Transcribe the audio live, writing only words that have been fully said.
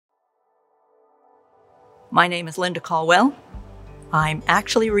My name is Linda Colwell. I'm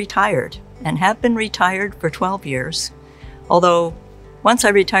actually retired and have been retired for 12 years. Although once I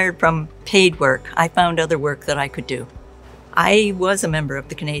retired from paid work, I found other work that I could do. I was a member of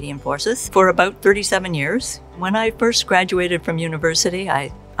the Canadian Forces for about 37 years. When I first graduated from university,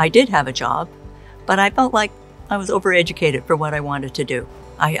 I did have a job, but I felt like I was overeducated for what I wanted to do.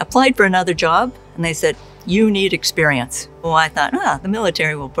 I applied for another job and they said, "You need experience." Well, I thought, the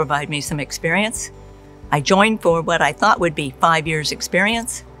military will provide me some experience. I joined for what I thought would be 5 years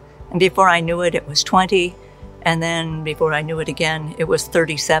experience. And before I knew it, it was 20. And then before I knew it again, it was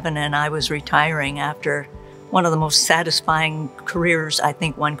 37 and I was retiring after one of the most satisfying careers I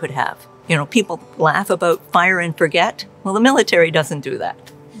think one could have. You know, people laugh about fire and forget. Well, the military doesn't do that.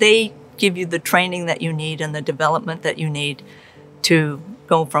 They give you the training that you need and the development that you need to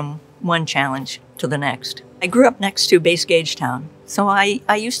go from one challenge to the next. I grew up next to Base Gagetown, so I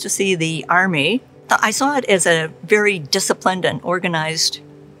used to see the Army. I saw it as a very disciplined and organized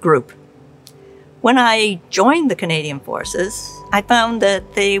group. When I joined the Canadian Forces, I found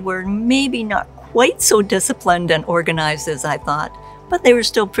that they were maybe not quite so disciplined and organized as I thought, but they were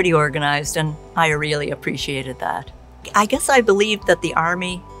still pretty organized, and I really appreciated that. I guess I believed that the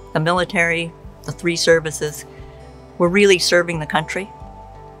Army, the military, the three services were really serving the country,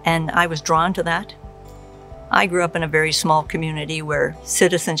 and I was drawn to that. I grew up in a very small community where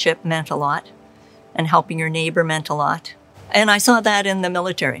citizenship meant a lot, and helping your neighbor meant a lot. And I saw that in the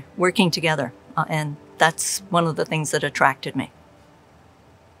military, working together, and that's one of the things that attracted me.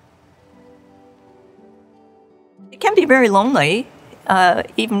 It can be very lonely,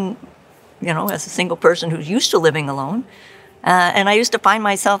 even, you know, as a single person who's used to living alone. And I used to find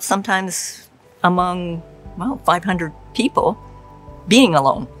myself sometimes among, 500 people being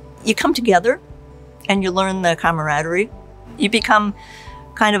alone. You come together and you learn the camaraderie. You become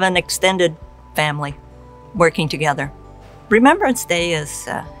kind of an extended family working together. Remembrance Day is,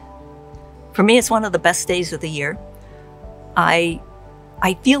 for me, it's one of the best days of the year. I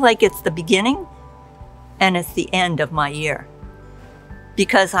feel like it's the beginning and it's the end of my year,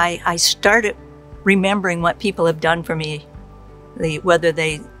 because I started remembering what people have done for me, whether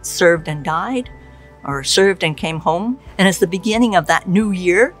they served and died or served and came home. And it's the beginning of that new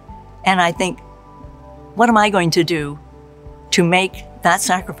year. And I think, what am I going to do to make that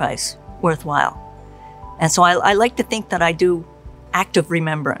sacrifice worthwhile? And so I like to think that I do active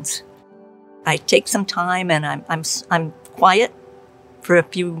remembrance. I take some time and I'm quiet for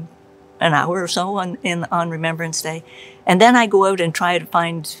an hour or so on Remembrance Day. And then I go out and try to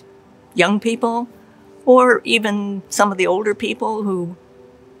find young people or even some of the older people who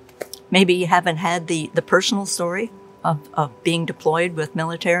maybe haven't had the personal story of being deployed with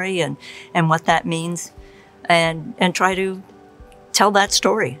military and what that means, and try to tell that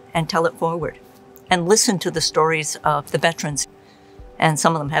story and tell it forward and listen to the stories of the veterans. And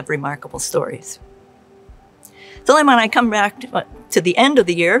some of them have remarkable stories. So then when I come back to the end of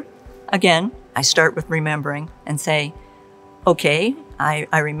the year, again, I start with remembering and say, okay,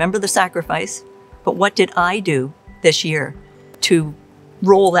 I remember the sacrifice, but what did I do this year to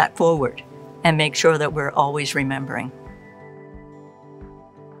roll that forward and make sure that we're always remembering?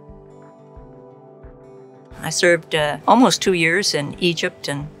 I served almost 2 years in Egypt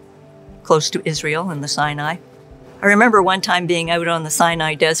and close to Israel in the Sinai. I remember one time being out on the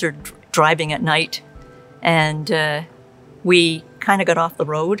Sinai desert driving at night, and we kind of got off the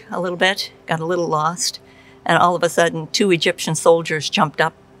road a little bit, got a little lost, and all of a sudden 2 Egyptian soldiers jumped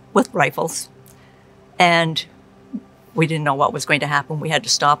up with rifles, and we didn't know what was going to happen. We had to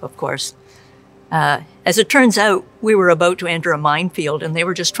stop, of course. As it turns out, we were about to enter a minefield, and they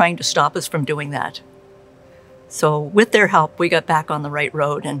were just trying to stop us from doing that. So with their help, we got back on the right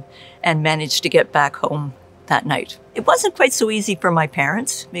road and managed to get back home that night. It wasn't quite so easy for my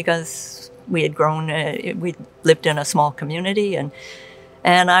parents because we had grown, we lived in a small community, and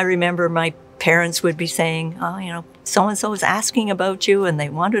I remember my parents would be saying, "Oh, you know, so-and-so is asking about you and they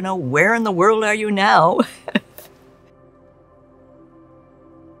want to know, where in the world are you now?"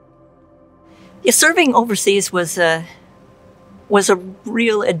 Yeah, serving overseas was a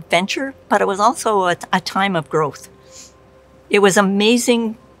real adventure, but it was also a time of growth. It was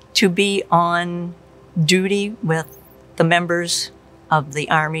amazing to be on duty with the members of the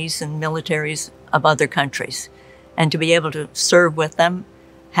armies and militaries of other countries, and to be able to serve with them,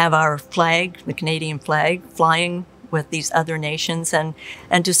 have our flag, the Canadian flag, flying with these other nations, and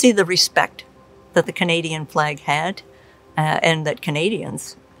to see the respect that the Canadian flag had and that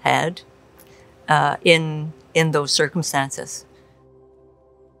Canadians had in those circumstances.